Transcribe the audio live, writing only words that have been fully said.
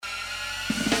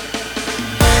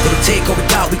take or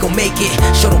without, we gon' make it.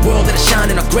 Show the world that I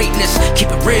shine in our greatness. Keep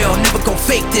it real, never gon'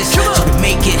 fake this. Till we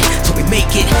make it, till we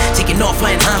make it. Taking off,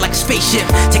 flying high like a spaceship.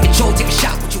 Take control, take a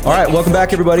shot. All right, welcome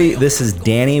back, everybody. This is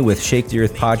Danny with Shake the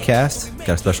Earth podcast.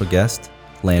 Got a special guest,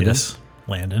 Landon. Yes,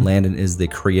 Landon. Landon is the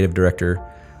creative director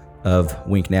of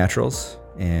Wink Naturals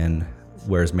and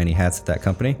wears many hats at that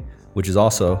company, which is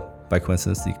also, by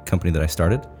coincidence, the company that I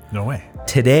started. No way.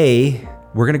 Today,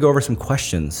 we're going to go over some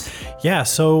questions. Yeah,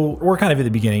 so we're kind of at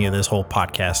the beginning of this whole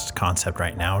podcast concept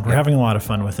right now. We're having a lot of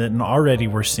fun with it, and already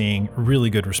we're seeing really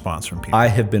good response from people. I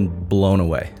have been blown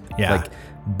away. Yeah.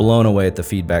 Blown away at the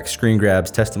feedback, screen grabs,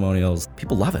 testimonials.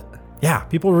 People love it. Yeah,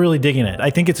 people are really digging it. I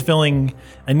think it's filling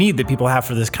a need that people have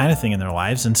for this kind of thing in their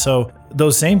lives. And so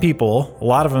those same people, a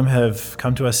lot of them have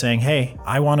come to us saying, hey,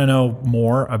 I want to know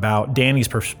more about Danny's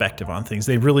perspective on things.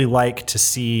 They really like to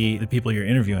see the people you're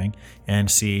interviewing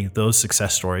and see those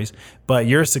success stories, but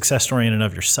you're a success story in and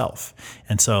of yourself.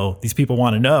 And so these people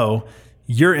want to know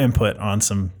your input on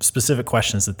some specific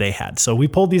questions that they had. So we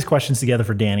pulled these questions together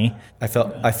for Danny. I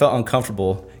felt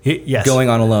uncomfortable Yes. going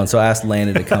on alone, so I asked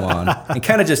Landon to come on. And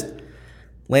kind of just,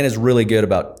 Landon's really good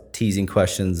about teasing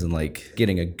questions and like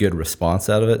getting a good response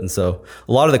out of it. And so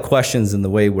a lot of the questions and the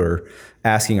way we're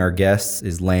asking our guests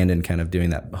is Landon kind of doing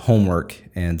that homework,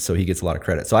 and so he gets a lot of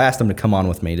credit. So I asked him to come on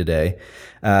with me today.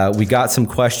 We got some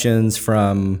questions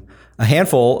from a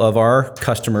handful of our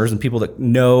customers and people that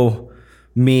know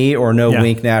me or know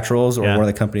Wink Naturals or one of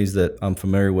the companies that I'm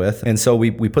familiar with. And so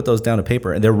we put those down to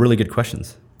paper, and they're really good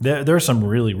questions. There are some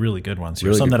really, really good ones here.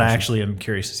 Really some good that questions. I actually am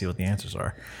curious to see what the answers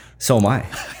are. So am I.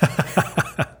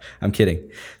 I'm kidding.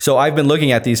 So I've been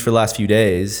looking at these for the last few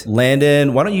days.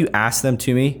 Landon, why don't you ask them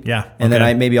to me? Yeah. And then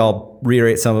I'll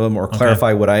reiterate some of them or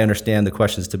clarify what I understand the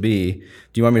questions to be. Do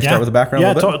you want me to start with the background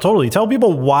a little bit? Totally. Tell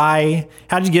people how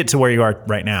did you get to where you are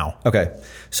right now? Okay.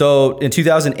 So in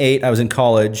 2008, I was in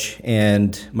college,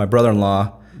 and my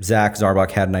brother-in-law, Zach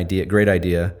Zarbach, had a great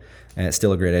idea, and it's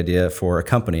still a great idea, for a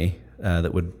company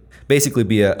that would basically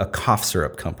be a cough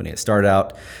syrup company. It started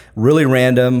out really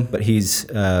random, but he's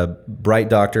a bright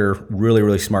doctor, really,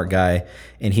 really smart guy,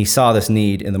 and he saw this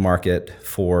need in the market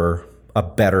for a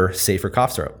better, safer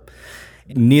cough syrup.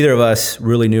 Neither of us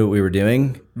really knew what we were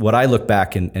doing. What I look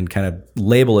back and kind of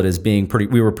label it as being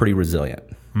we were pretty resilient.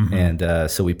 Mm-hmm. And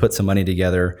so we put some money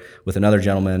together with another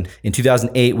gentleman. In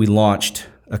 2008, we launched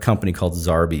a company called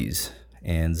Zarbee's.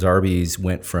 And Zarbee's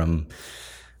went from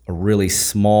a really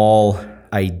small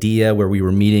idea where we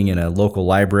were meeting in a local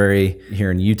library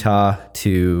here in Utah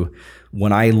to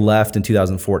when I left in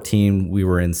 2014, we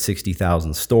were in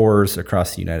 60,000 stores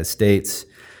across the United States.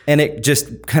 And it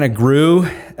just kind of grew.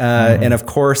 And of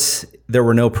course, there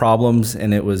were no problems,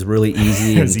 and it was really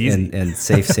easy, and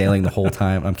safe sailing the whole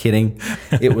time. I'm kidding.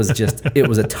 It was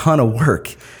a ton of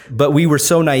work. But we were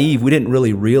so naive, we didn't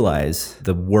really realize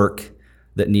the work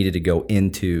that needed to go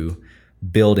into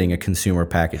building a consumer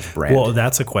packaged brand. Well,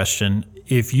 that's a question.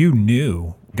 If you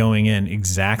knew going in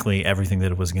exactly everything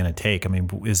that it was going to take, I mean,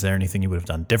 is there anything you would have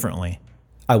done differently?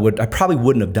 I probably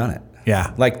wouldn't have done it.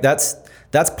 Yeah. Like that's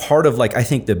part of I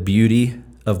think the beauty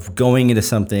of going into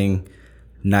something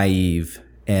naive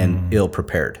and ill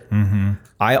prepared. Mm-hmm.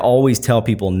 I always tell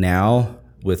people now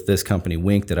with this company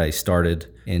Wink that I started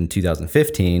in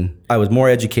 2015, I was more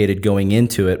educated going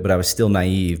into it, but I was still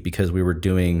naive because we were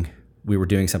doing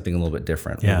something a little bit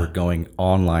different. Yeah. We were going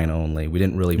online only. We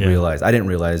didn't really realize, I didn't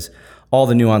realize all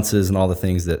the nuances and all the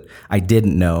things that I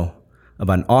didn't know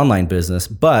about an online business.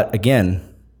 But again,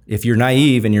 if you're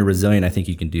naive and you're resilient, I think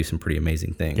you can do some pretty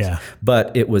amazing things. Yeah.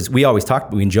 But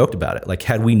we joked about it. Like,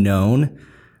 had we known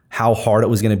how hard it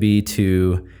was going to be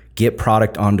to get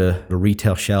product onto the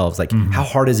retail shelves, like how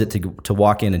hard is it to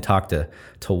walk in and talk to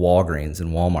Walgreens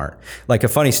and Walmart? Like, a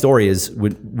funny story is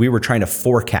we were trying to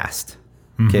forecast.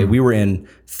 Okay, we were in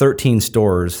 13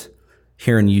 stores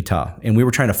here in Utah, and we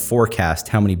were trying to forecast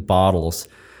how many bottles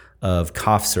of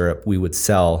cough syrup we would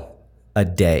sell a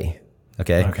day.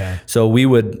 Okay. So we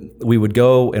would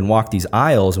go and walk these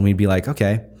aisles, and we'd be like,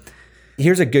 okay,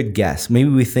 here's a good guess. Maybe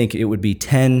we think it would be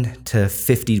 10 to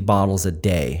 50 bottles a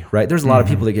day, right? There's a lot of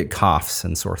people that get coughs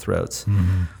and sore throats.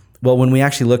 Mm-hmm. Well, when we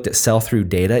actually looked at sell-through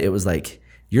data, it was like,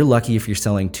 you're lucky if you're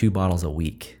selling 2 bottles a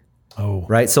week. Oh.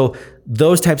 Right? So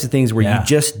those types of things where you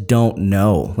just don't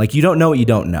know. Like, you don't know what you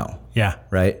don't know. Yeah.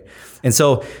 Right? And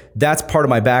so that's part of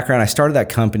my background. I started that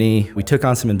company. We took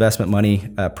on some investment money,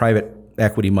 private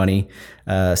equity money,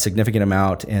 a significant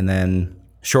amount. And then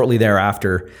shortly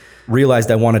thereafter,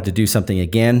 realized I wanted to do something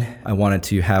again. I wanted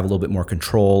to have a little bit more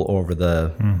control over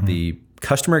the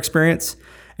customer experience.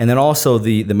 And then also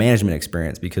the management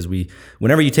experience, because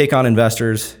whenever you take on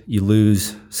investors, you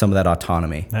lose some of that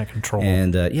autonomy, that control.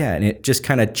 And and it just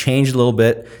kind of changed a little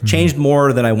bit, changed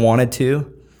more than I wanted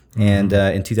to. And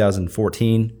in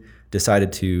 2014,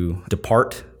 decided to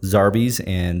depart Zarbee's,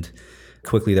 and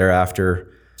quickly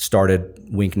thereafter started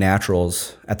Wink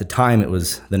Naturals. At the time, it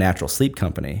was the Natural Sleep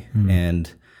Company,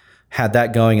 and had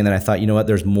that going. And then I thought, you know what,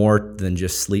 there's more than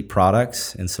just sleep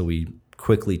products. And so we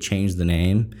quickly changed the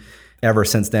name. Ever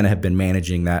since then, I have been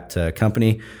managing that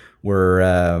company.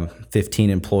 We're 15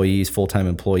 employees, full-time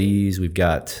employees. We've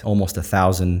got almost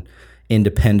 1,000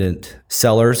 independent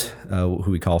sellers, who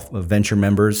we call venture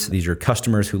members. These are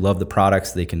customers who love the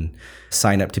products. They can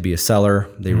sign up to be a seller.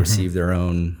 They receive their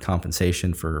own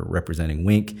compensation for representing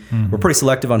Wink. We're pretty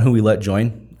selective on who we let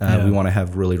join. We want to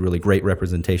have really, really great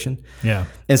representation. Yeah.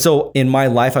 And so in my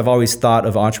life, I've always thought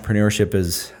of entrepreneurship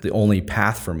as the only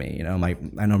path for me. You know, I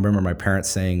remember my parents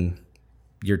saying,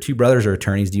 "Your two brothers are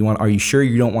attorneys. Are you sure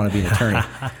you don't want to be an attorney?"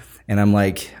 And I'm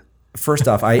like, first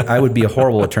off, I would be a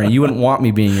horrible attorney. You wouldn't want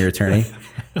me being your attorney.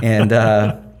 And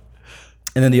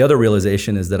then the other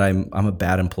realization is that I'm a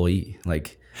bad employee.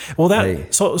 So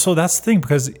that's the thing,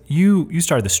 because you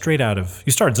started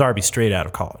Zarbee straight out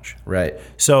of college. Right.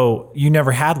 So you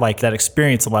never had that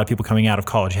experience a lot of people coming out of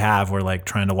college have, where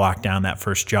trying to lock down that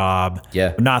first job.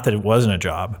 Yeah. Not that it wasn't a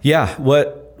job. Yeah.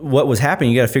 What was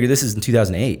happening, you got to figure, this is in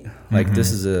 2008.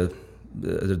 This is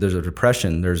there's a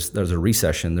depression, there's a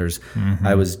recession,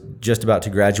 I was just about to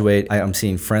graduate. I'm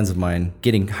seeing friends of mine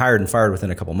getting hired and fired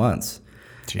within a couple months.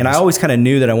 Jeez. And I always kind of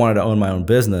knew that I wanted to own my own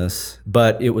business,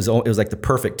 but it was like the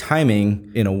perfect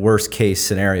timing in a worst case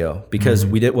scenario, because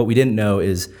what we didn't know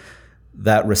is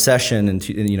that recession in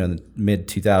the mid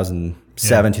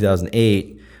 2007,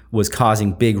 2008 was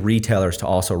causing big retailers to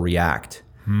also react.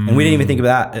 And we didn't even think of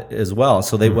that as well.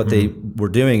 So what they were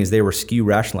doing is they were SKU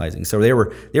rationalizing. So they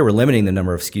were limiting the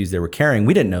number of SKUs they were carrying.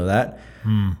 We didn't know that.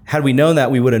 Had we known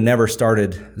that, we would have never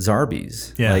started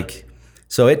Zarbee's. Yeah.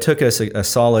 So it took us a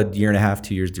solid 1.5 to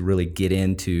 2 years to really get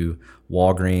into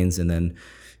Walgreens. And then,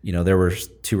 there were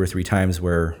 2 or 3 times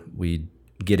where we'd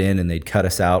get in and they'd cut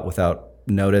us out without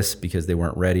notice because they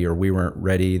weren't ready, or we weren't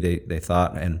ready, they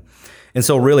thought. And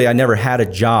so really, I never had a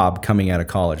job coming out of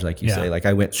college, like you say.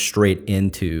 I went straight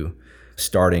into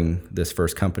starting this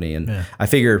first company. And I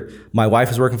figure my wife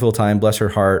was working full time, bless her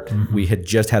heart. We had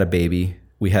just had a baby.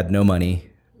 We had no money.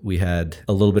 We had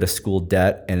a little bit of school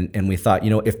debt. And we thought,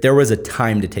 if there was a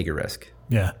time to take a risk,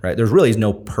 right? There's really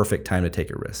no perfect time to take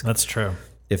a risk. That's true.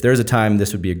 If there's a time,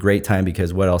 this would be a great time,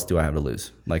 because what else do I have to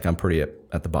lose? I'm pretty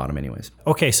at the bottom anyways.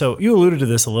 Okay, so you alluded to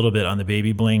this a little bit on the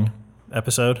Baby Bling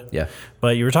episode. Yeah.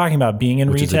 But you were talking about being in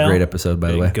retail. Which is a great episode,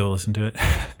 by the way. Go listen to it.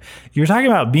 You were talking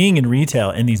about being in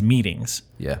retail in these meetings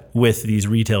with these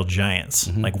retail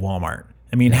giants like Walmart.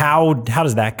 I mean, how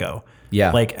does that go?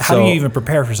 Yeah. How do you even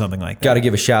prepare for something like that? Got to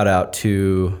give a shout out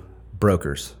to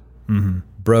brokers.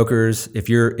 Brokers, if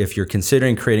you're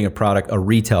considering creating a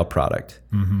retail product,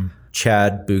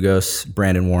 Chad Bugos,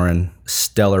 Brandon Warren,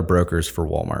 stellar brokers for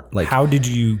Walmart. How did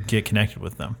you get connected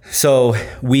with them? So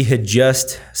we had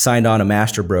just signed on a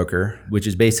master broker, which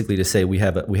is basically to say we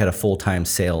had a full-time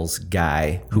sales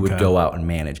guy who would go out and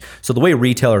manage. So the way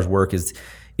retailers work is,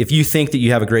 if you think that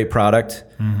you have a great product,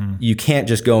 you can't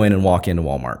just go in and walk into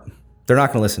Walmart. They're not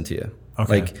going to listen to you.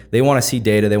 Okay. They want to see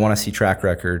data, they want to see track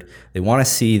record, they want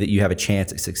to see that you have a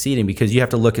chance at succeeding, because you have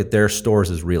to look at their stores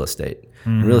as real estate.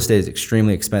 And real estate is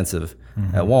extremely expensive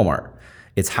at Walmart.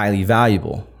 It's highly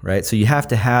valuable, right? So you have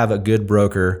to have a good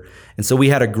broker. And so we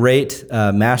had a great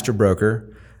master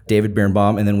broker, David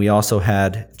Birnbaum, and then we also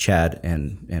had Chad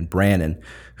and Brandon,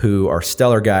 who are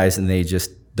stellar guys, and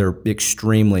they're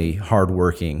extremely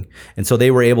hardworking. And so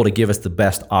they were able to give us the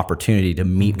best opportunity to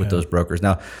meet with those brokers.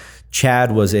 Now,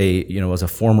 Chad was a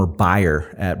former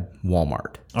buyer at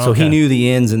Walmart. So he knew the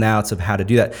ins and outs of how to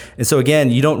do that. And so again,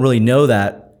 you don't really know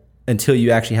that until you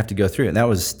actually have to go through it. And that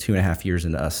was 2.5 years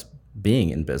into us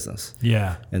being in business.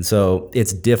 Yeah. And so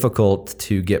it's difficult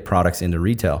to get products into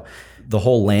retail. The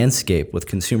whole landscape with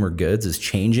consumer goods is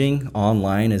changing.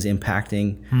 Online is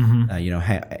impacting,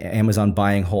 Amazon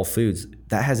buying Whole Foods.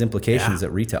 That has implications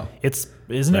at retail.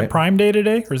 Isn't it Prime Day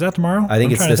today, or is that tomorrow? I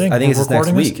think it's this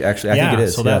next week. Actually, I think it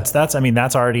is. So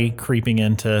that's already creeping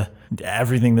into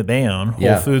everything that they own.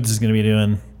 Whole Foods is going to be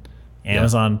doing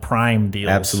Amazon Prime deals.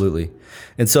 Absolutely.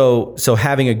 And so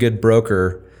having a good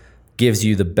broker gives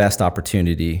you the best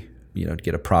opportunity, to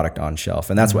get a product on shelf.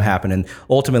 And that's what happened. And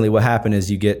ultimately what happened is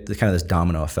you get kind of this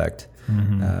domino effect.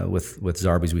 With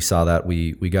Zarbee's. We saw that.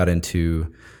 We got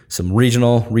into some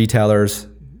regional retailers,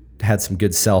 had some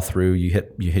good sell through, you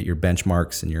hit your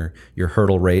benchmarks and your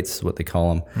hurdle rates, what they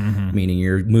call them, meaning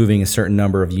you're moving a certain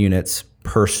number of units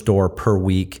per store per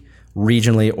week,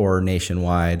 regionally or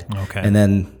nationwide. Okay. And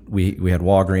then we had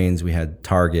Walgreens, we had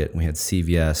Target, we had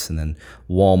CVS, and then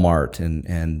Walmart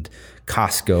and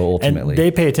Costco ultimately. And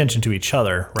they pay attention to each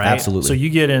other, right? Absolutely. So you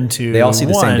get into they all see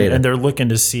the same data, and they're looking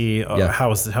to see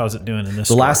how is it doing in this.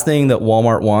 The last thing that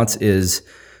Walmart wants is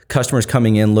customers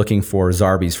coming in looking for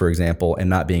Zarbee's, for example, and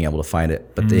not being able to find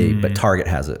it, but Target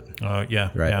has it. Yeah.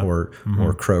 Right. Yeah. Or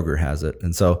Kroger has it.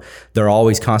 And so they're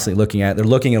always constantly looking at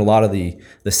a lot of the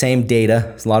same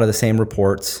data, a lot of the same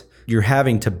reports. You're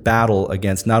having to battle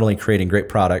against not only creating great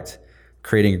product,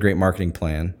 creating a great marketing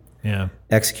plan,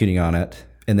 executing on it,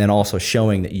 and then also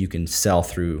showing that you can sell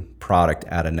through product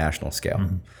at a national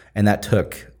scale. And that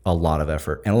took a lot of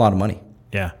effort and a lot of money.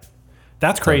 Yeah.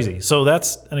 That's crazy. So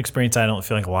that's an experience I don't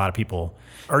feel like a lot of people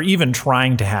are even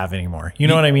trying to have anymore. You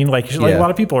know what I mean? Like a lot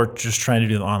of people are just trying to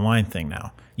do the online thing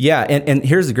now. Yeah. And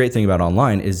here's the great thing about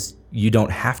online is you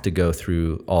don't have to go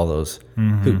through all those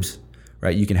hoops,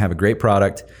 right? You can have a great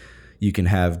product, you can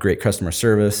have great customer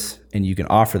service, and you can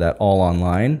offer that all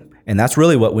online. And that's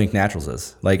really what Wink Naturals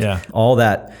is. Like all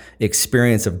that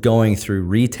experience of going through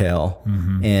retail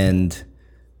and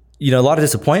a lot of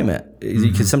disappointment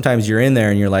because sometimes you're in there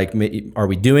and you're like, are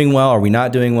we doing well? Are we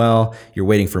not doing well? You're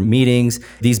waiting for meetings.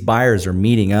 These buyers are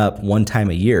meeting up one time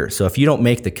a year. So if you don't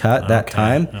make the cut that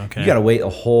time, you got to wait a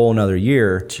whole nother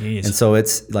year. Jeez. And so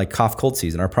it's like cough cold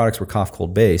season. Our products were cough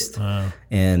cold based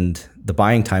and the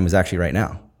buying time is actually right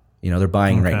now. They're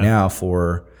buying right now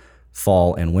for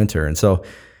fall and winter. And so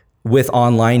with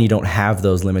online, you don't have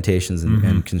those limitations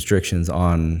and constrictions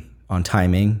on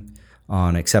timing,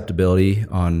 on acceptability,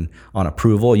 on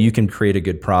approval. You can create a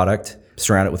good product,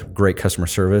 surround it with great customer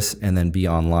service, and then be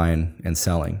online and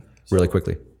selling really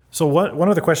quickly. So one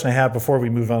other question I have before we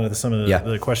move on to some of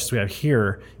the questions we have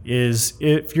here is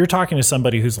if you're talking to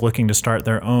somebody who's looking to start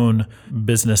their own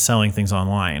business selling things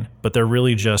online, but they're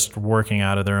really just working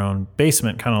out of their own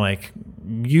basement, kind of like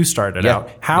you started out.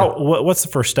 What's the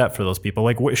first step for those people?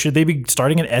 Like, should they be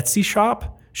starting an Etsy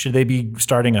shop? Should they be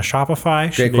starting a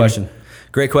Shopify?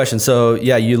 Great question. So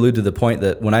you allude to the point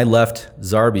that when I left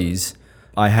Zarbee's,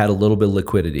 I had a little bit of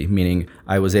liquidity, meaning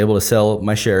I was able to sell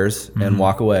my shares and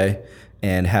walk away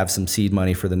and have some seed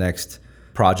money for the next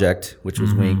project, which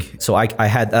was Wink. So I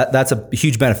had that. That's a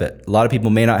huge benefit. A lot of people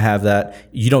may not have that.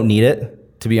 You don't need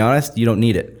it, to be honest. You don't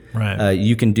need it. Right.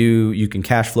 You can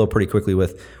cash flow pretty quickly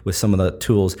with some of the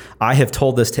tools. I have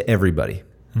told this to everybody.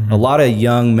 A lot of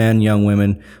young men, young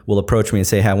women will approach me and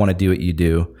say, hey, I want to do what you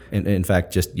do. And in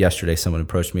fact, just yesterday, someone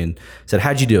approached me and said,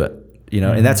 how'd you do it?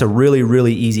 And that's a really,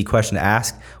 really easy question to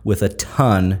ask with a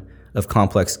ton of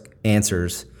complex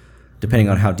answers, depending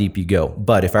on how deep you go.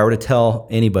 But if I were to tell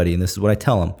anybody, and this is what I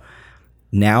tell them,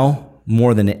 now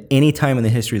more than any time in the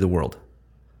history of the world,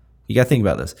 you got to think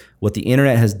about this, what the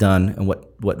internet has done and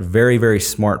what very, very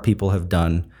smart people have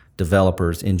done,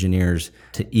 developers, engineers,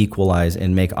 to equalize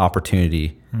and make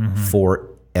opportunity for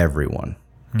everyone.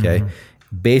 Okay.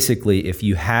 Basically, if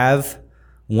you have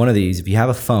one of these, if you have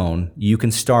a phone, you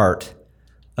can start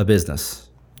a business.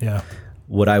 Yeah.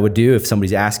 What I would do if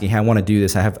somebody's asking, hey, I want to do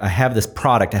this, I have this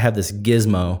product, I have this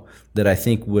gizmo that I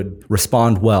think would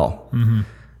respond well.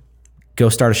 Go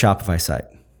start a Shopify site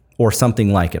or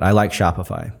something like it. I like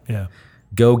Shopify. Yeah.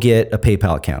 Go get a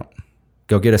PayPal account.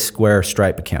 Go get a Square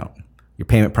Stripe account, your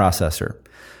payment processor.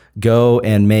 You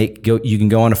can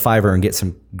go on to Fiverr and get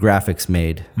some graphics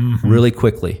made really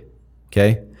quickly.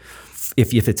 Okay.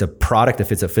 If it's a product,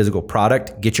 if it's a physical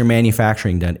product, get your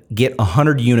manufacturing done. Get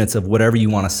 100 units of whatever you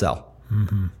want to sell.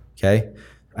 Okay.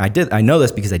 I know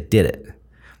this because I did it.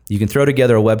 You can throw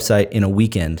together a website in a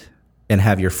weekend and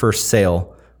have your first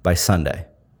sale by Sunday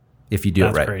if you do it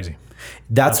right. That's crazy.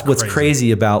 That's what's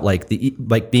crazy about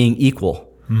being equal.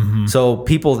 So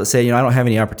people that say, I don't have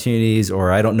any opportunities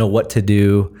or I don't know what to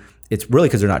do, it's really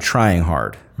because they're not trying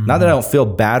hard. Not that I don't feel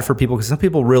bad for people, because some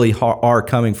people really are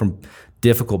coming from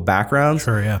difficult backgrounds.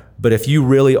 Sure, yeah. But if you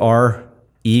really are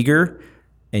eager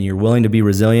and you're willing to be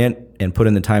resilient and put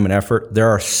in the time and effort, there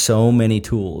are so many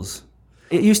tools.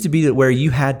 It used to be that where you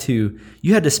had to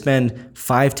spend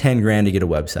 $5-10 grand to get a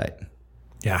website.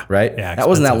 Yeah. Right? Yeah. That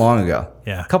wasn't that long ago.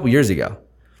 Yeah. A couple years ago.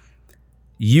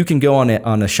 You can go on a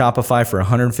Shopify for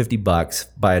 $150,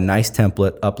 buy a nice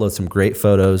template, upload some great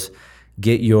photos,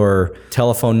 get your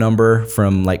telephone number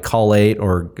from like Call 8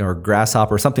 or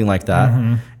Grasshopper or something like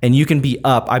that, and you can be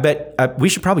up. I bet we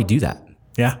should probably do that.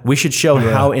 Yeah. We should show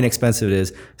how inexpensive it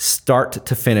is, start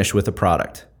to finish with a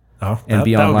product. And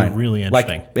be online. That would be really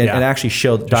interesting. And actually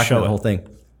document the whole thing.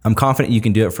 I'm confident you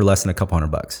can do it for less than a couple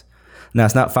 $100. Now,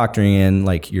 it's not factoring in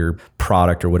like your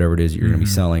product or whatever it is you're going to be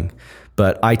selling.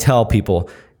 But I tell people,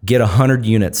 get 100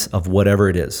 units of whatever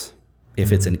it is.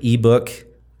 If it's an ebook,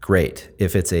 great.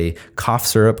 If it's a cough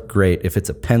syrup, great. If it's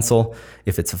a pencil,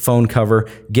 if it's a phone cover,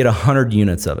 get 100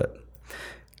 units of it.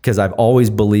 Because I've always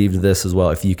believed this as well.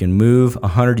 If you can move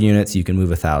 100 units, you can move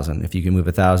 1,000. If you can move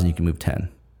 1,000, you can move 10.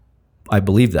 I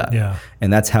believe that. Yeah.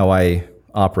 And that's how I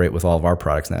operate with all of our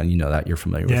products now. And you know that. You're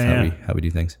familiar with how we do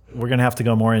things. We're going to have to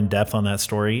go more in depth on that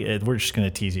story. We're just going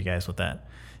to tease you guys with that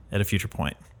at a future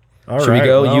point. All Should we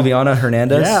go Juliana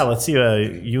Hernandez? Yeah, let's see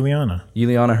Juliana.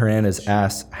 Juliana Hernandez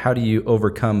asks, how do you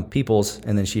overcome people's,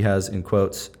 and then she has in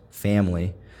quotes,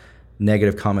 family,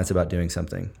 negative comments about doing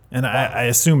something? And I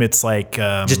assume it's like...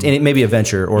 just maybe a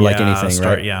venture or like anything,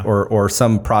 right? Yeah. Or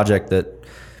some project that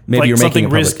maybe like you're making something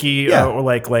risky or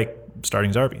like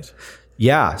starting Zarby's.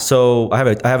 Yeah. So I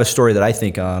have a story that I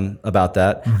think on about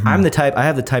that. I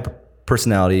have the type of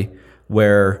personality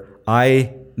where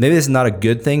maybe this is not a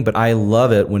good thing, but I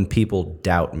love it when people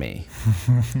doubt me.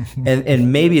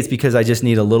 and maybe it's because I just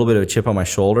need a little bit of a chip on my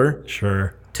shoulder.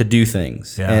 Sure. To do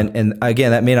things. Yeah. And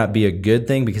again, that may not be a good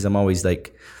thing because I'm always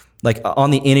like on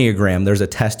the Enneagram, there's a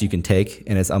test you can take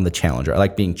and I'm the challenger. I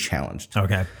like being challenged.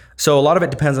 Okay. So a lot of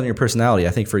it depends on your personality.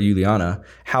 I think for Juliana,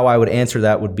 how I would answer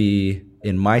that would be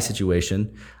in my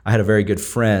situation. I had a very good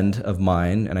friend of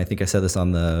mine, and I think I said this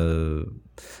on the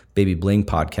Baby Bling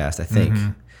podcast, I think.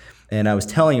 And I was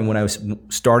telling him when I was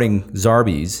starting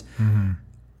Zarby's,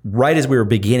 right as we were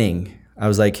beginning, I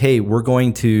was like, hey, we're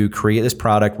going to create this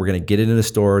product. We're going to get it into the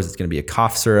stores. It's going to be a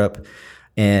cough syrup.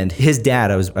 And his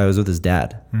dad, I was with his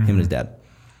dad, him and his dad.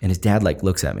 And his dad like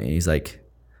looks at me and he's like,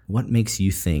 what makes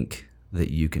you think that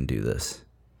you can do this?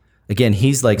 Again,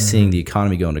 he's like seeing the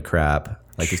economy going to crap.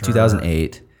 Like it's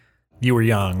 2008. You were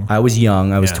young. I was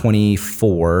young. I was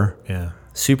 24. Yeah.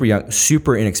 Super young,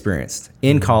 super inexperienced.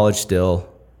 In college still.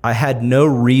 I had no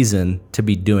reason to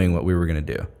be doing what we were going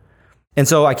to do. And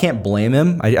so I can't blame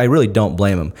him. I really don't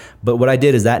blame him. But what I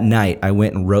did is that night I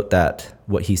went and wrote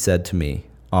what he said to me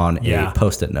on a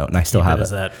Post-it note, and I still have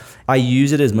it. I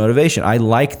use it as motivation. I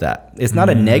like that. It's not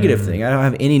a negative thing. I don't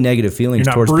have any negative feelings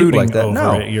towards people like that.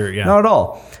 No, not at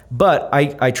all. But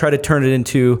I try to turn it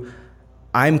into,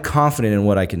 I'm confident in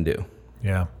what I can do.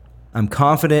 Yeah. I'm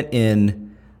confident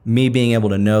in me being able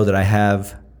to know that I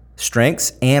have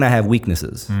strengths and I have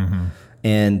weaknesses.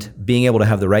 And being able to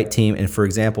have the right team. And for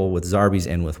example, with Zarby's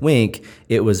and with Wink,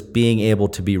 it was being able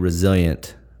to be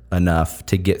resilient enough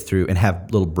to get through and have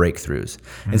little breakthroughs.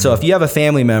 And so if you have a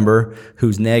family member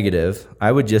who's negative,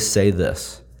 I would just say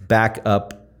this: back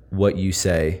up what you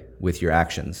say with your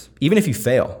actions. Even if you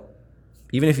fail.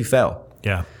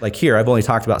 Yeah. Like here, I've only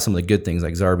talked about some of the good things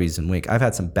like Zarby's and Wink. I've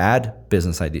had some bad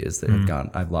business ideas that have gone.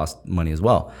 I've lost money as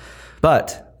well.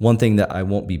 But one thing that I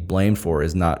won't be blamed for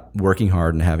is not working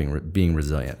hard and being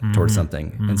resilient towards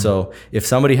something. And so if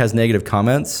somebody has negative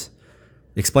comments,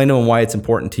 explain to them why it's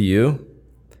important to you,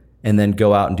 and then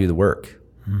go out and do the work.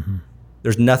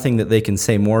 There's nothing that they can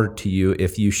say more to you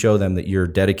if you show them that you're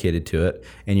dedicated to it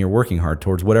and you're working hard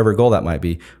towards whatever goal that might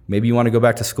be. Maybe you want to go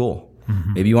back to school.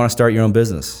 Maybe you want to start your own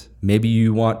business. Maybe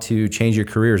you want to change your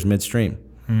careers midstream.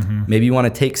 Maybe you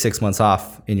want to take 6 months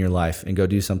off in your life and go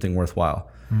do something worthwhile.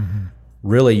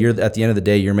 Really, you're at the end of the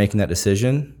day, you're making that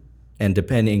decision, and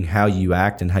depending how you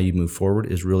act and how you move forward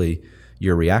is really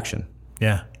your reaction.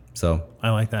 Yeah. So I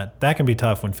like that. That can be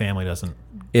tough when family doesn't.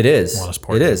 It is. Want to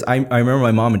support it you. is. I remember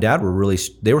my mom and dad were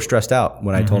they were stressed out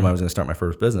when I told them I was going to start my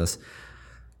first business.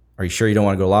 Are you sure you don't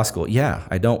want to go to law school? Yeah,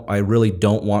 I don't. I really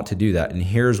don't want to do that. And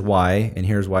here's why. And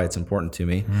here's why it's important to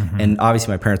me. And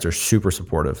obviously, my parents are super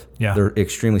supportive. Yeah. They're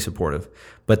extremely supportive.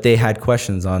 But they had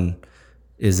questions on,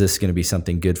 is this going to be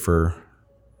something good for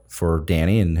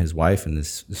Danny and his wife and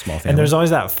his small family? And there's always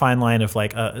that fine line of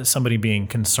like somebody being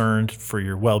concerned for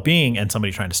your well-being and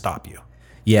somebody trying to stop you.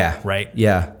 Yeah. Right.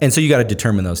 Yeah. And so you got to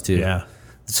determine those too. Yeah.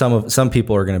 Some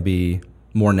people are going to be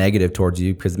more negative towards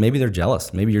you because maybe they're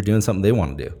jealous. Maybe you're doing something they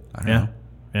want to do. I don't know.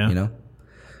 Yeah. You know?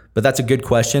 But that's a good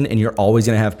question, and you're always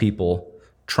going to have people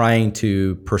trying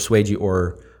to persuade you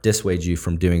or dissuade you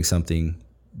from doing something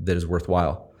that is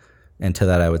worthwhile. And to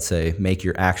that, I would say, make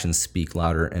your actions speak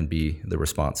louder and be the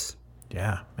response.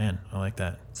 Yeah, man, I like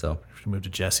that. So we should move to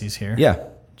Jesse's here. Yeah.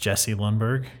 Jesse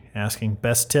Lundberg asking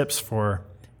best tips for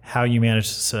how you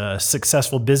manage a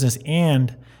successful business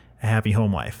and a happy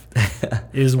home life.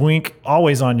 Is Wink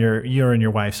always on your and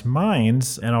your wife's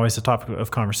minds and always a topic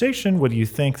of conversation? What do you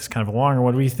think is kind of a long, or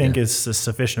what do you think is a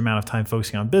sufficient amount of time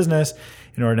focusing on business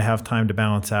in order to have time to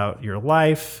balance out your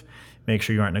life? Make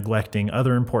sure you aren't neglecting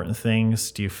other important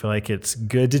things. Do you feel like it's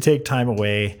good to take time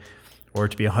away or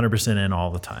to be 100% in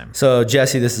all the time? So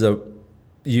Jesse, this is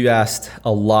You asked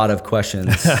a lot of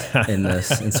questions in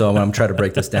this, and so I'm going to try to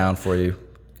break this down for you.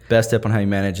 Best tip on how you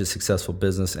manage a successful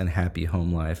business and happy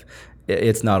home life.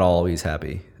 It's not always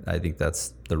happy. I think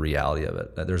that's the reality of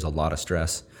it. There's a lot of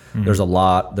stress. There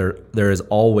is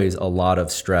always a lot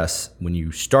of stress when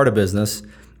you start a business,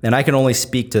 and I can only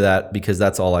speak to that because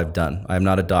that's all I've done. I'm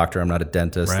not a doctor. I'm not a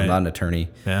dentist. Right. I'm not an attorney.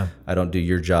 Yeah. I don't do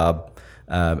your job.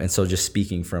 And so just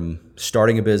speaking from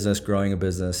starting a business, growing a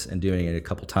business, and doing it a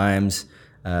couple times,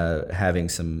 having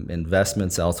some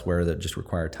investments elsewhere that just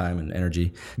require time and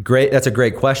energy. Great. That's a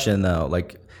great question, though.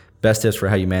 Like, best tips for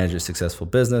how you manage a successful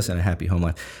business and a happy home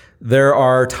life. There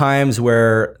are times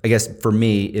where, I guess for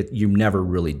me, you never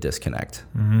really disconnect.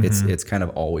 It's kind of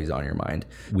always on your mind.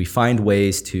 We find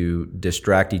ways to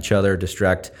distract each other,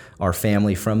 distract our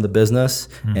family from the business,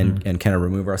 and kind of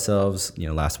remove ourselves.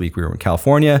 Last week we were in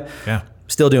California. Yeah.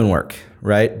 Still doing work,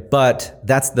 right? But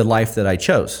that's the life that I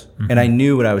chose. And I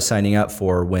knew what I was signing up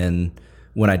for when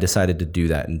I decided to do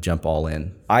that and jump all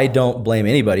in. I don't blame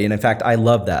anybody. And in fact, I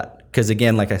love that. Because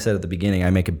again, like I said at the beginning,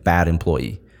 I make a bad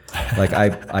employee. Like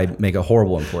I make a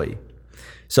horrible employee.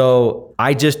 So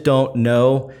I just don't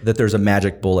know that there's a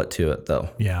magic bullet to it, though.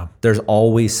 Yeah. There's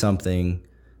always something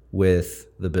with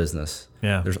the business.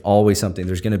 Yeah. There's always something.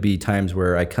 There's going to be times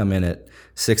where I come in at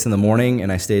 6 a.m. and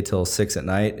I stay till 6 at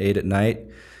night, 8 at night.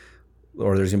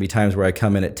 Or there's going to be times where I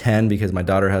come in at 10 because my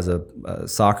daughter has a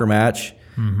soccer match,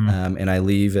 and I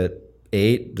leave at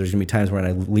 8. There's going to be times when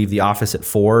I leave the office at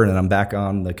 4 and then I'm back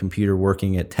on the computer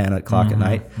working at 10 o'clock at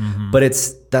night. But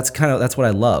that's what I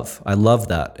love. I love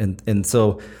that. And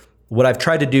so what I've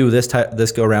tried to do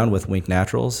this go around with Wink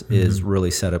Naturals is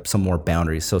really set up some more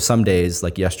boundaries. So some days,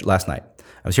 like last night,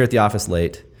 I was here at the office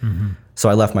late. So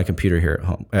I left my computer here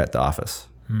at the office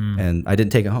and I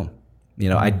didn't take it home.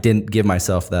 I didn't give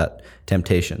myself that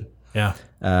temptation. Yeah.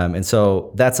 And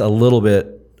so that's a little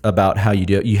bit about how you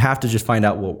do it. You have to just find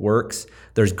out what works.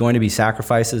 There's going to be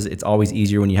sacrifices. It's always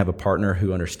easier when you have a partner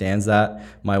who understands that.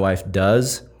 My wife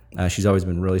does. She's always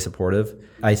been really supportive.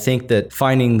 I think that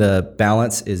finding the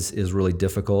balance is really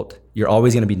difficult. You're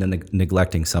always going to be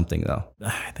neglecting something, though.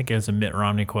 I think it was a Mitt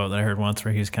Romney quote that I heard once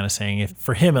where he was kind of saying,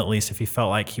 for him at least, if he felt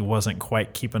like he wasn't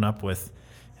quite keeping up with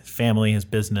his family, his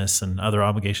business, and other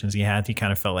obligations he had, he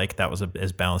kind of felt like that was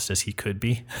as balanced as he could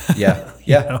be. Yeah,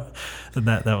 yeah. And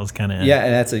that was kind of yeah,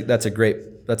 and that's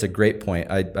a great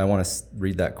point. I want to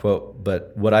read that quote,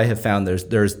 but what I have found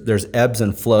there's ebbs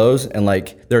and flows, and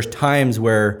like there's times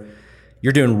where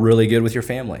you're doing really good with your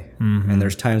family, and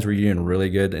there's times where you're doing really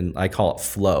good, and I call it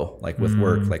flow, like with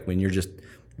work, like when you're just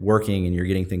working and you're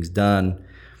getting things done.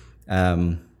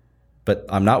 But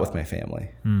I'm not with my family,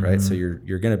 right? So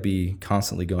you're going to be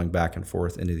constantly going back and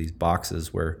forth into these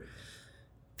boxes where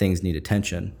things need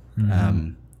attention.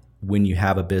 When you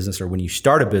have a business or when you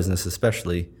start a business,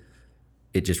 especially,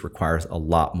 it just requires a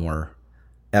lot more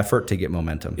effort to get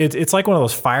momentum. It's like one of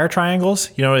those fire triangles.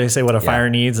 Where they say what a fire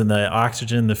needs, and the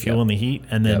oxygen, the fuel, and the heat,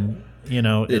 and then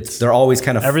they're always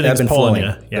kind of everything's ebb and pulling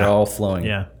flowing. you. Yeah. They're all flowing.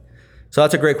 Yeah. So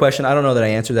that's a great question. I don't know that I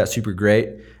answered that super great.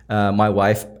 My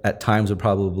wife at times would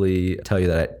probably tell you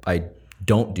that I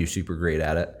don't do super great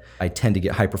at it. I tend to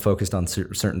get hyper-focused on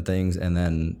certain things, and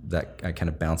then that I kind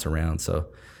of bounce around. So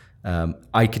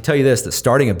I could tell you this, that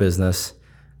starting a business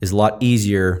is a lot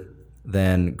easier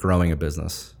than growing a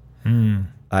business.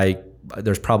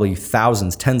 There's probably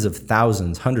thousands, tens of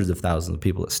thousands, hundreds of thousands of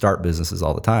people that start businesses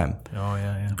all the time. Oh,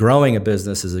 yeah. Growing a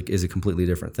business is a completely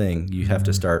different thing. You have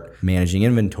to start managing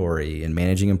inventory and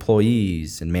managing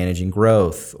employees and managing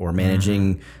growth or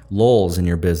managing lulls in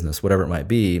your business, whatever it might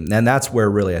be. And that's where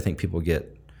really I think people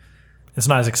get... It's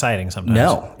not as exciting sometimes.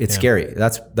 No, it's scary.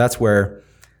 That's where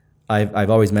I've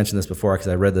always mentioned this before because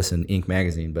I read this in Inc.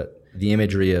 magazine, but the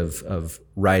imagery of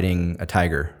riding a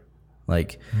tiger,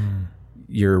 like...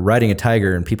 You're riding a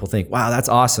tiger and people think, wow, that's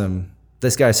awesome.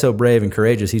 This guy's so brave and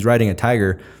courageous. He's riding a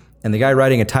tiger. And the guy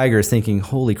riding a tiger is thinking,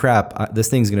 holy crap, this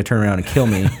thing's going to turn around and kill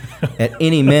me at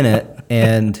any minute.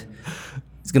 And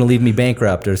it's going to leave me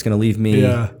bankrupt, or it's going to leave me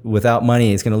without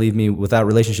money. It's going to leave me without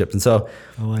relationships. And so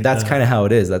that's kind of how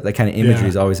it is. That kind of imagery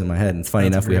is always in my head. And it's funny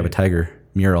enough, we have a tiger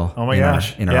mural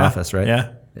in our office, right?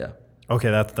 Yeah.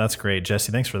 Okay, that's great.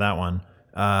 Jesse, thanks for that one.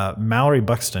 Mallory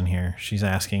Buxton here. She's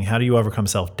asking, how do you overcome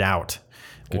self-doubt?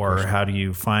 Or how do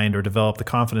you find or develop the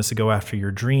confidence to go after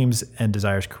your dreams and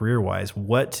desires career-wise?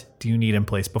 What do you need in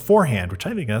place beforehand? Which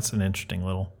I think that's an interesting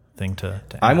little thing to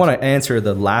ask. I want to answer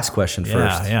the last question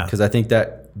first, because I think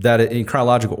that in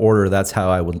chronological order, that's how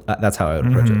I would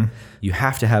approach it. You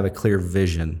have to have a clear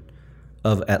vision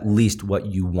of at least what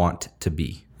you want to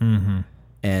be,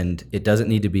 and it doesn't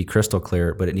need to be crystal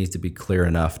clear, but it needs to be clear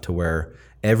enough to where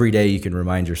every day you can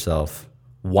remind yourself,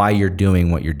 why you're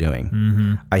doing what you're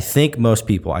doing. I think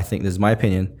this is my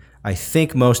opinion, I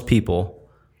think most people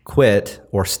quit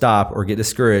or stop or get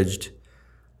discouraged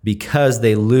because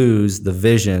they lose the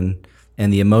vision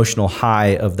and the emotional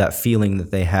high of that feeling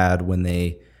that they had when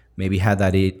they maybe had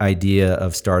that idea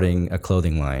of starting a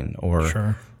clothing line,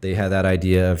 or they had that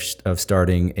idea of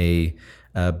starting a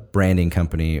branding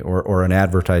company or an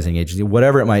advertising agency,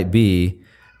 whatever it might be.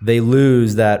 They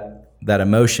lose that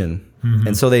emotion,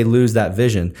 and so they lose that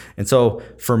vision. And so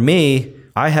for me,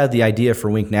 I had the idea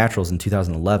for Wink Naturals in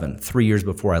 2011, 3 years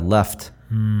before I left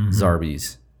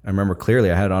Zarbee's. I remember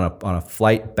clearly. I had it on a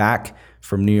flight back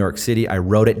from New York City. I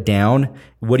wrote it down.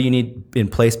 What do you need in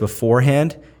place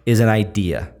beforehand is an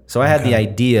idea. So I had the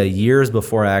idea years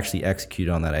before I actually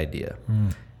executed on that idea.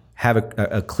 Have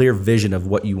a clear vision of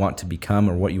what you want to become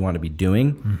or what you want to be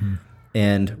doing,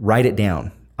 and write it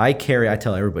down. I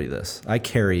tell everybody this, I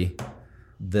carry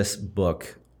this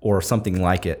book or something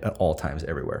like it at all times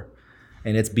everywhere.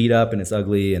 And it's beat up and it's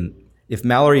ugly. And if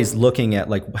Mallory's looking at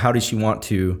like, how does she want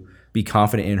to be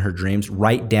confident in her dreams,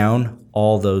 write down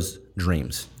all those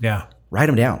dreams. Yeah. Write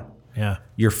them down. Yeah.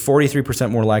 You're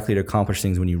 43% more likely to accomplish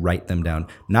things when you write them down.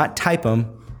 Not type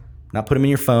them, not put them in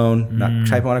your phone, not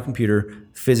type them on a computer,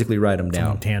 physically write them down.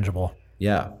 Something tangible.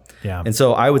 Yeah. Yeah. And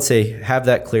so I would say have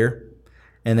that clear.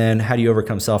 And then how do you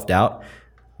overcome self-doubt?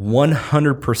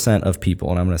 100% of people,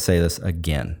 and I'm going to say this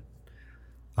again,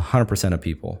 100% of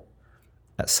people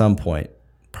at some point,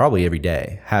 probably every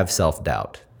day, have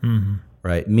self-doubt,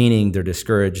 right? Meaning they're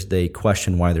discouraged. They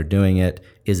question why they're doing it.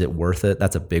 Is it worth it?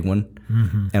 That's a big one.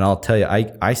 And I'll tell you,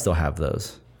 I still have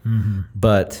those.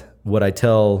 But what I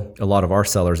tell a lot of our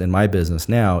sellers in my business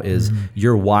now is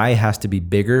your why has to be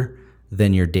bigger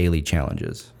than your daily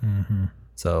challenges.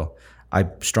 So I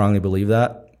strongly believe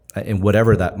that. And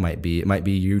whatever that might be, it might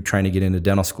be you trying to get into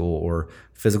dental school or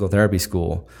physical therapy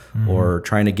school, or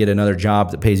trying to get another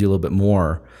job that pays you a little bit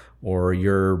more, or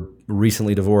you're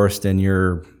recently divorced and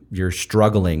you're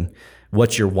struggling.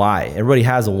 What's your why? Everybody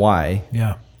has a why.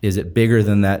 Yeah. Is it bigger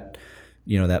than that,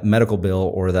 that medical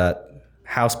bill or that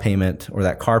house payment or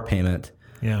that car payment?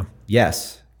 Yeah.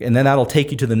 Yes. And then that'll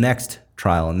take you to the next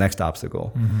trial and next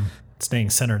obstacle. Staying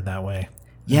centered that way.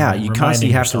 Yeah. You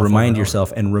constantly have to remind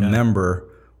yourself and remember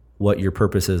what your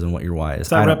purpose is and what your why is.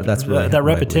 That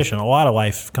repetition. A lot of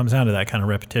life comes down to that kind of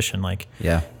repetition. Like,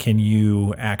 can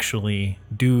you actually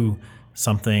do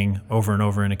something over and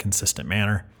over in a consistent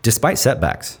manner? Despite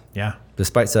setbacks. Yeah.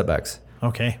 Despite setbacks.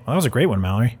 Okay. Well, that was a great one,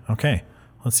 Mallory. Okay.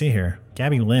 Let's see here.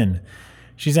 Gabby Lynn.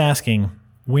 She's asking,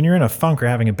 when you're in a funk or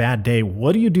having a bad day,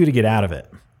 what do you do to get out of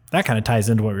it? That kind of ties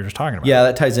into what we were just talking about. Yeah,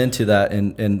 that ties into that.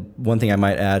 And one thing I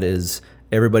might add is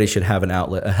everybody should have an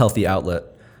outlet, a healthy outlet,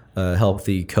 a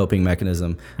healthy coping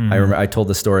mechanism. I remember I told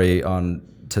the story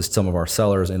to some of our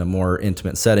sellers in a more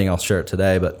intimate setting. I'll share it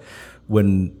today. But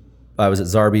when I was at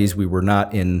Zarbee's, we were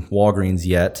not in Walgreens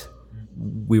yet.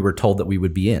 We were told that we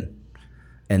would be in.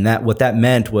 And what that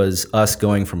meant was us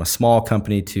going from a small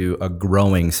company to a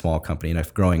growing small company, and a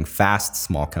growing fast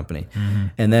small company.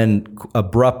 And then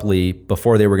abruptly,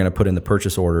 before they were going to put in the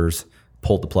purchase orders,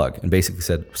 pulled the plug and basically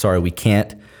said, sorry, we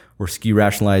can't. We're SKU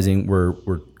rationalizing.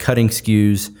 We're cutting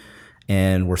SKUs,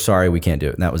 and we're sorry we can't do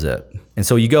it. And that was it. And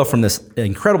so you go from this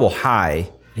incredible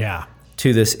high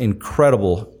to this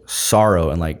incredible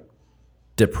sorrow and like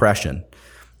depression.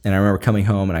 And I remember coming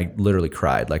home and I literally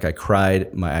cried. Like I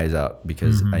cried my eyes out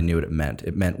because I knew what it meant.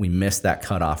 It meant we missed that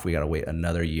cutoff. We got to wait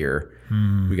another year.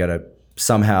 We got to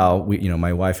somehow,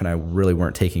 my wife and I really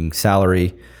weren't taking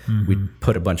salary. We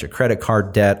put a bunch of credit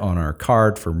card debt on our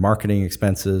card for marketing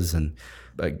expenses, and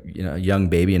a young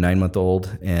baby, a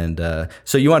 9-month-old. And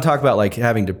so you want to talk about like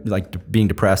having to being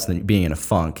depressed and being in a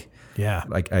funk. Yeah.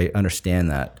 Like I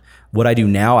understand that. What I do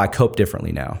now, I cope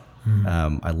differently now.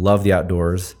 I love the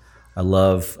outdoors. I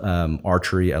love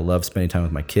archery. I love spending time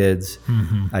with my kids.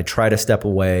 I try to step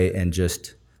away and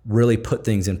just really put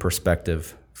things in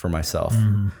perspective for myself.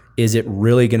 Is it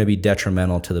really going to be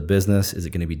detrimental to the business? Is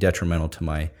it going to be detrimental to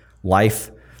my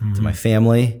life, to my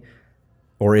family?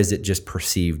 Or is it just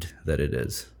perceived that it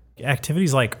is?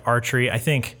 Activities like archery, I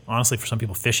think, honestly, for some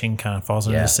people, fishing kind of falls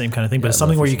into the same kind of thing, but it's I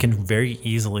something love where fishing. you can very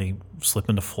easily slip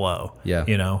into flow. Yeah.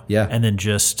 And then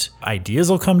just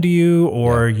ideas will come to you,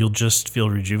 or you'll just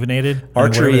feel rejuvenated.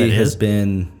 Archery has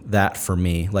been that for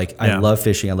me. Like I love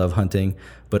fishing, I love hunting,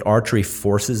 but archery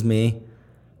forces me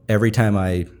every time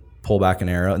I pull back an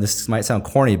arrow. And this might sound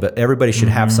corny, but everybody should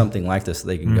have something like this that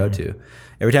they can go to.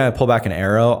 Every time I pull back an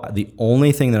arrow, the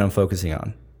only thing that I'm focusing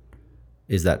on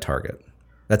is that target.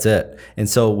 That's it. And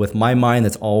so with my mind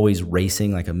that's always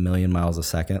racing like a million miles a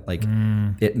second, like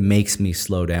it makes me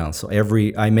slow down. So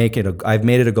I've made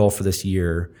it a goal for this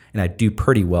year, and I do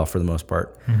pretty well for the most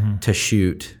part, to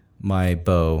shoot my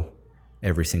bow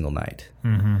every single night.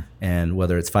 And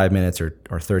whether it's 5 minutes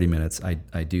or 30 minutes,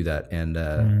 I do that.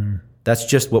 And that's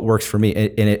just what works for me.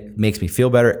 And it makes me feel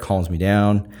better. It calms me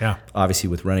down. Yeah. Obviously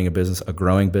with running a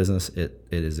growing business, it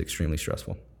is extremely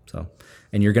stressful. So,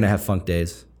 and you're going to have funk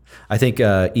days. I think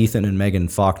Ethan and Megan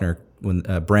Faulkner,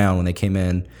 Brown, when they came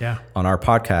in on our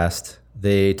podcast,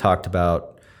 they talked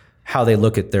about how they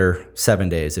look at their 7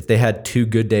 days. If they had 2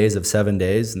 good days of 7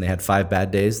 days and they had 5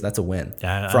 bad days, that's a win.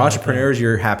 Yeah, for entrepreneurs,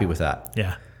 you're happy with that.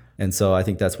 Yeah. And so I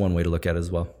think that's one way to look at it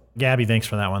as well. Gabby, thanks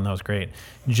for that one. That was great.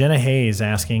 Jenna Hayes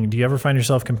asking, do you ever find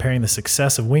yourself comparing the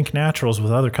success of Wink Naturals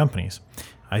with other companies?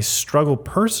 I struggle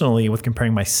personally with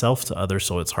comparing myself to others,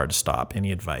 so it's hard to stop.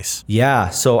 Any advice? Yeah.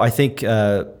 So I think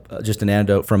just an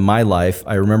anecdote from my life,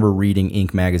 I remember reading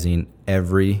Inc. magazine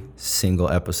every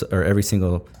single episode or every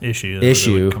single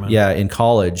issue in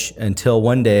college, until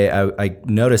one day I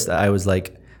noticed that I was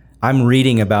like, I'm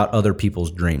reading about other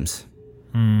people's dreams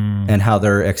and how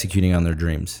they're executing on their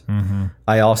dreams.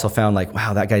 I also found like,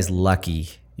 wow, that guy's lucky.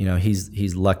 You know,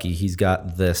 he's lucky. He's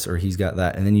got this or he's got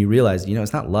that. And then you realize, you know,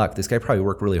 it's not luck. This guy probably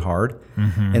worked really hard.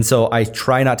 And so I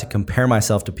try not to compare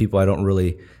myself to people I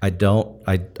don't.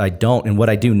 And what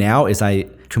I do now is I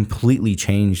completely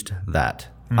changed that.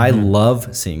 I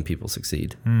love seeing people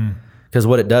succeed. Because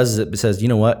what it does is it says, you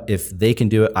know what, if they can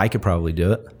do it, I could probably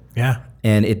do it. Yeah.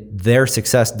 And their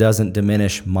success doesn't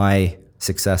diminish my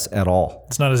success at all.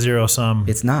 It's not a zero sum.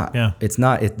 It's not. Yeah. It's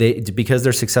not. Because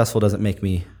they're successful doesn't make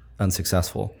me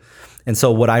unsuccessful. And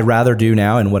so what I rather do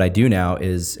now and what I do now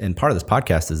is, and part of this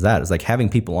podcast is like having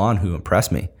people on who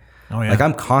impress me. Oh, yeah. Like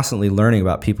I'm constantly learning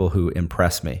about people who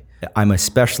impress me. I'm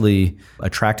especially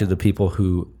attracted to people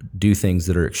who do things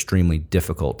that are extremely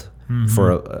difficult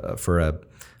for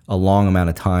a long amount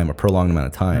of time, a prolonged amount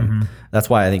of time.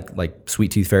 That's why I think like Sweet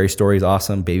Tooth Fairy story is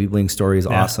awesome. Baby Bling story is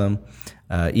awesome.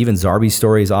 Even Zarby's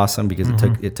story is awesome because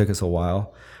it took us a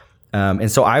while.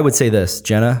 And so I would say this,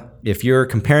 Jenna, if you're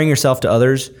comparing yourself to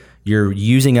others, you're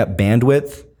using up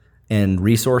bandwidth and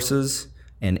resources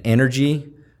and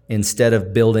energy instead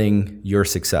of building your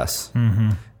success.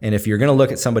 And if you're going to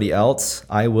look at somebody else,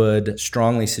 I would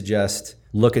strongly suggest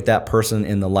look at that person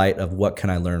in the light of what can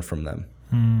I learn from them?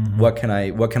 What can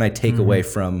I take away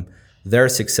from their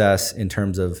success in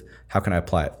terms of how can I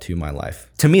apply it to my life?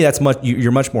 To me,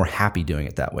 you're much more happy doing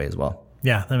it that way as well.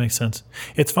 Yeah, that makes sense.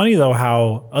 It's funny, though,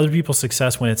 how other people's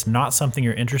success, when it's not something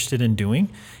you're interested in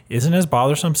doing, isn't as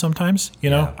bothersome sometimes.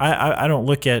 You know, I don't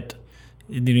look at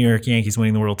the New York Yankees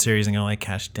winning the World Series and go like,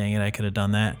 gosh, dang it, I could have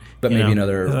done that. But maybe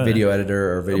another video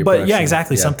editor or video But production. yeah,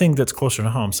 exactly. Yeah. Something that's closer to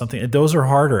home. Those are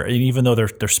harder, even though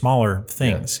they're smaller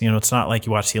things. Yeah. You know, it's not like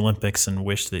you watch the Olympics and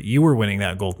wish that you were winning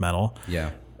that gold medal.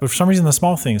 Yeah. But for some reason, the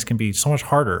small things can be so much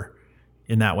harder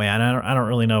in that way. And I don't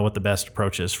really know what the best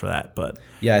approach is for that, but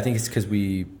yeah, I think it's because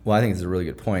I think it's a really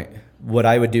good point. What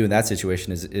I would do in that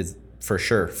situation is for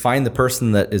sure find the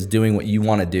person that is doing what you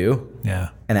want to do,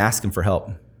 and ask them for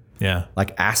help. Yeah,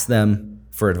 like ask them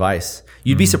for advice.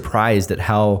 You'd be surprised at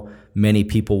how many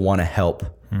people want to help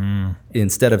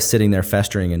instead of sitting there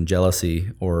festering in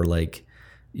jealousy or like,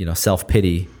 you know,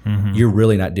 self-pity. You're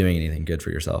really not doing anything good for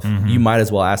yourself. You might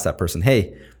as well ask that person,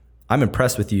 hey, I'm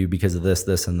impressed with you because of this,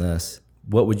 this, and this.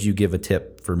 What would you give a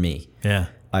tip for me? Yeah.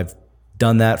 I've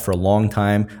done that for a long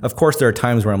time. Of course, there are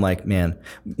times where I'm like, man,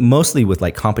 mostly with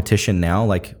like competition now,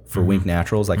 like for Wink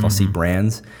Naturals, like I'll see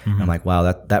brands and I'm like, wow,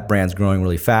 that brand's growing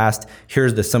really fast.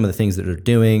 Here's some of the things that they're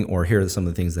doing, or here are some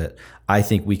of the things that I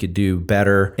think we could do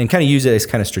better, and kind of use it as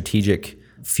kind of strategic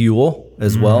fuel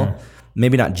as well.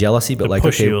 Maybe not jealousy, but like,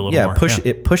 push you a little more.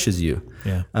 It pushes you.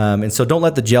 Yeah. And so don't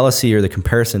let the jealousy or the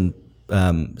comparison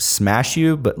smash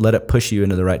you, but let it push you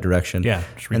into the right direction. Yeah.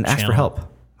 And ask for help.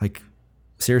 Like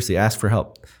seriously, ask for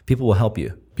help. People will help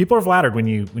you. People are flattered when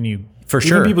you for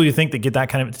sure. People you think that get that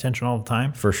kind of attention all the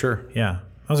time. For sure. Yeah.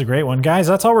 That was a great one. Guys,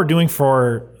 that's all we're doing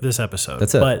for this episode.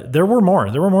 That's it. But there were more.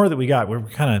 There were more that we got. We're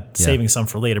kind of saving some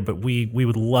for later, but we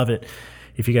would love it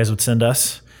if you guys would send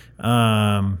us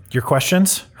your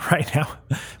questions right now.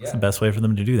 It's the best way for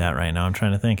them to do that right now. I'm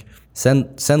trying to think.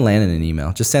 Send Landon an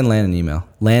email. Just send Landon an email.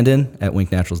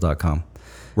 Landon@winknaturals.com.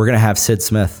 We're going to have Sid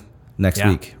Smith next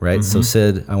week, right? So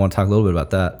Sid, I want to talk a little bit about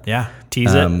that. Yeah.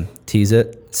 Tease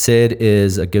it. Sid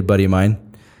is a good buddy of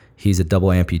mine. He's a double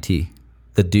amputee.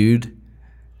 The dude,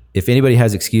 if anybody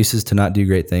has excuses to not do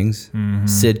great things,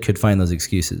 Sid could find those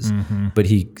excuses. But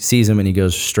he sees them and he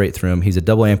goes straight through them. He's a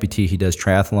double amputee. He does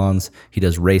triathlons. He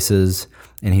does races.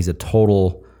 And he's a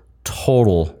total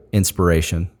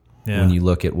inspiration when you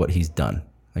look at what he's done.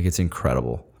 Like, it's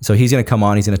incredible. So he's going to come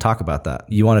on. He's going to talk about that.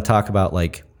 You want to talk about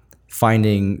like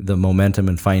finding the momentum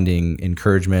and finding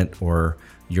encouragement or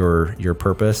your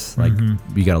purpose. Like,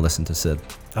 you got to listen to Sid.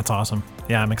 That's awesome.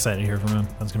 Yeah, I'm excited to hear from him.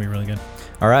 That's going to be really good.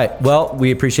 All right. Well,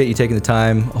 we appreciate you taking the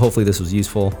time. Hopefully this was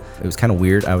useful. It was kind of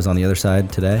weird. I was on the other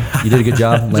side today. You did a good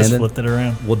job, Landon. Just flipped it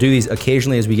around. We'll do these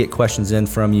occasionally as we get questions in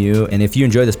from you. And if you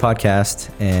enjoy this podcast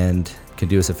and can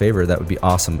do us a favor, that would be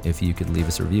awesome if you could leave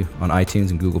us a review on iTunes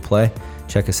and Google Play.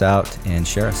 Check us out and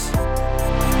share us.